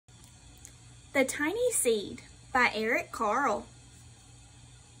The Tiny Seed by Eric Carle.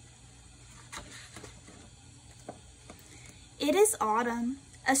 It is autumn.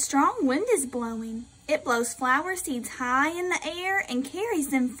 A strong wind is blowing. It blows flower seeds high in the air and carries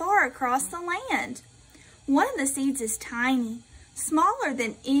them far across the land. One of the seeds is tiny, smaller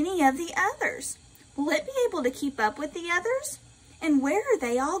than any of the others. Will it be able to keep up with the others? And where are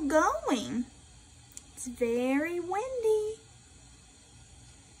they all going? It's very windy.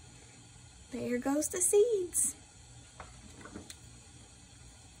 There goes the seeds.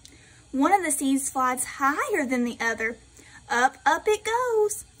 One of the seeds flies higher than the other. Up, up it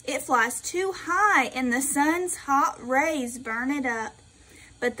goes. It flies too high and the sun's hot rays burn it up.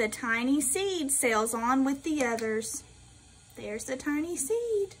 But the tiny seed sails on with the others. There's the tiny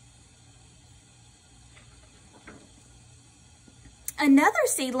seed. Another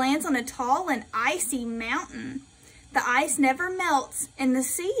seed lands on a tall and icy mountain. The ice never melts and the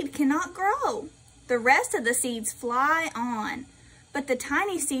seed cannot grow. The rest of the seeds fly on, but the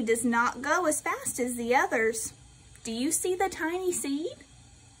tiny seed does not go as fast as the others. Do you see the tiny seed?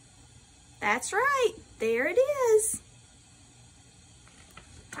 That's right, there it is.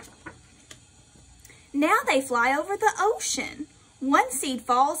 Now they fly over the ocean. One seed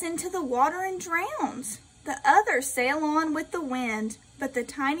falls into the water and drowns. The others sail on with the wind, but the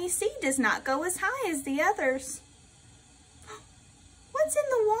tiny seed does not go as high as the others. What's in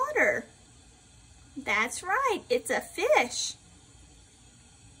the water? That's right, it's a fish.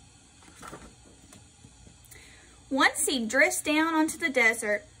 One seed drifts down onto the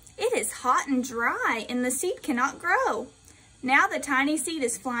desert. It is hot and dry and the seed cannot grow. Now the tiny seed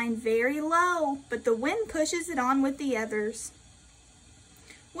is flying very low, but the wind pushes it on with the others.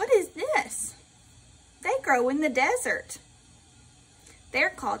 What is this? They grow in the desert. They're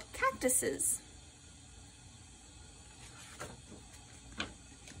called cactuses.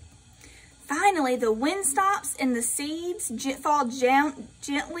 Finally, the wind stops and the seeds fall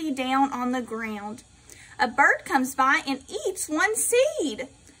gently down on the ground. A bird comes by and eats one seed.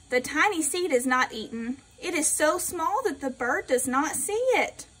 The tiny seed is not eaten. It is so small that the bird does not see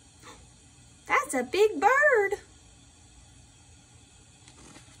it. That's a big bird.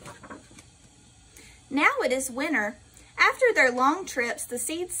 Now it is winter. After their long trips, the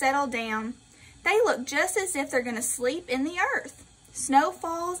seeds settle down. They look just as if they're going to sleep in the earth. Snow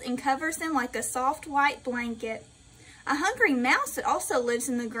falls and covers them like a soft white blanket. A hungry mouse that also lives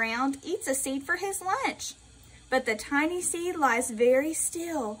in the ground eats a seed for his lunch. But the tiny seed lies very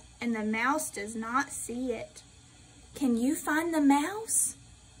still and the mouse does not see it. Can you find the mouse?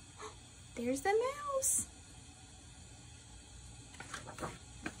 There's the mouse.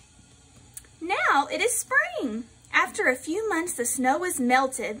 Now it is spring. After a few months, the snow is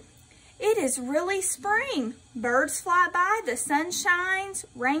melted. It is really spring. Birds fly by, the sun shines,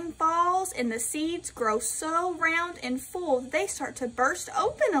 rain falls, and the seeds grow so round and full that they start to burst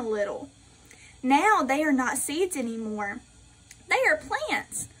open a little. Now they are not seeds anymore. They are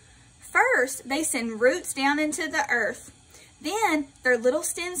plants. First, they send roots down into the earth. Then, their little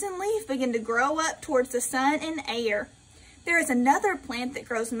stems and leaves begin to grow up towards the sun and air. There is another plant that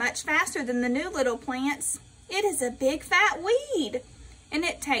grows much faster than the new little plants. It is a big fat weed. And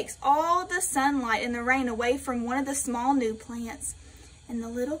it takes all the sunlight and the rain away from one of the small new plants. And the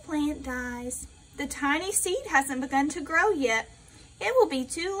little plant dies. The tiny seed hasn't begun to grow yet. It will be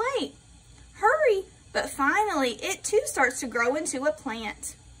too late. Hurry! But finally, it too starts to grow into a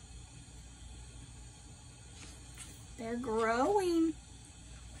plant. They're growing.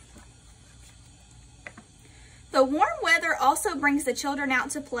 The warm weather also brings the children out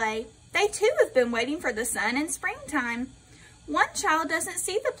to play. They too have been waiting for the sun in springtime. One child doesn't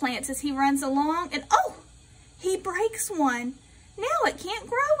see the plants as he runs along and oh, he breaks one. Now it can't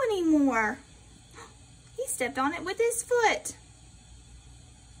grow anymore. He stepped on it with his foot.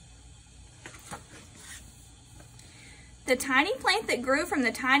 The tiny plant that grew from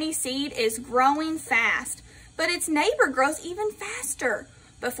the tiny seed is growing fast, but its neighbor grows even faster.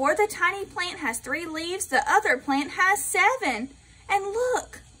 Before the tiny plant has 3 leaves, the other plant has 7. And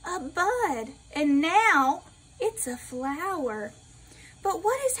look, a bud. And now it's a flower. But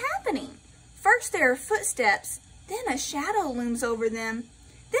what is happening? First there are footsteps, then a shadow looms over them.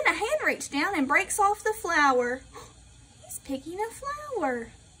 Then a hand reaches down and breaks off the flower. He's picking a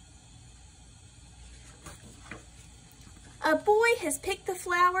flower. A boy has picked the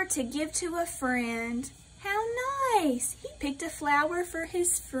flower to give to a friend. How nice! He picked a flower for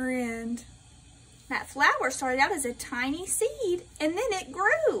his friend. That flower started out as a tiny seed and then it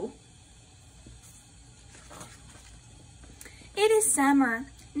grew. It is summer.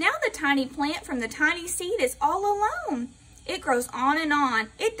 Now the tiny plant from the tiny seed is all alone. It grows on and on.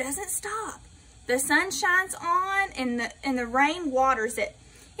 It doesn't stop. The sun shines on and the rain waters it.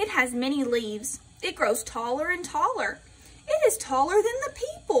 It has many leaves. It grows taller and taller. It is taller than the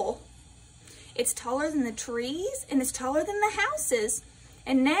people. It's taller than the trees and it's taller than the houses.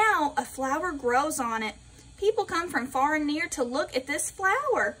 And now a flower grows on it. People come from far and near to look at this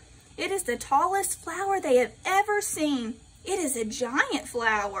flower. It is the tallest flower they have ever seen. It is a giant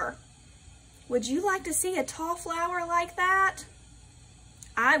flower. Would you like to see a tall flower like that?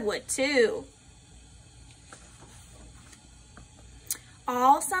 I would too.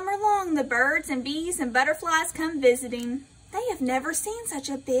 All summer long, the birds and bees and butterflies come visiting. They have never seen such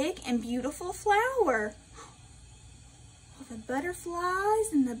a big and beautiful flower. All the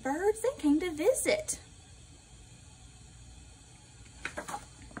butterflies and the birds, they came to visit.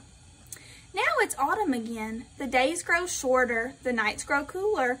 Now it's autumn again. The days grow shorter, the nights grow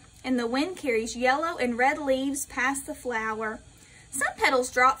cooler, and the wind carries yellow and red leaves past the flower. Some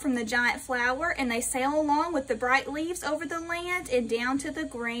petals drop from the giant flower and they sail along with the bright leaves over the land and down to the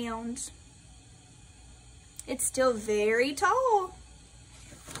ground. It's still very tall.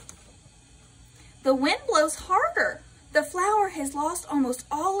 The wind blows harder. The flower has lost almost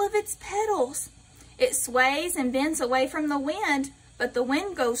all of its petals. It sways and bends away from the wind, but the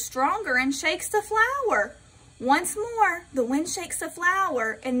wind goes stronger and shakes the flower. Once more, the wind shakes the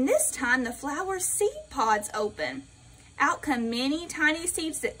flower, and this time the flower's seed pods open. Out come many tiny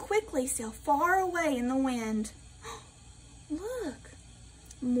seeds that quickly sail far away in the wind. Look,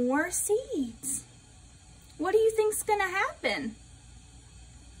 more seeds. What do you think's gonna happen?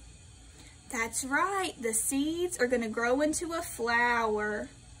 That's right, the seeds are gonna grow into a flower.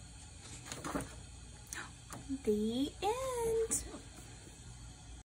 The end.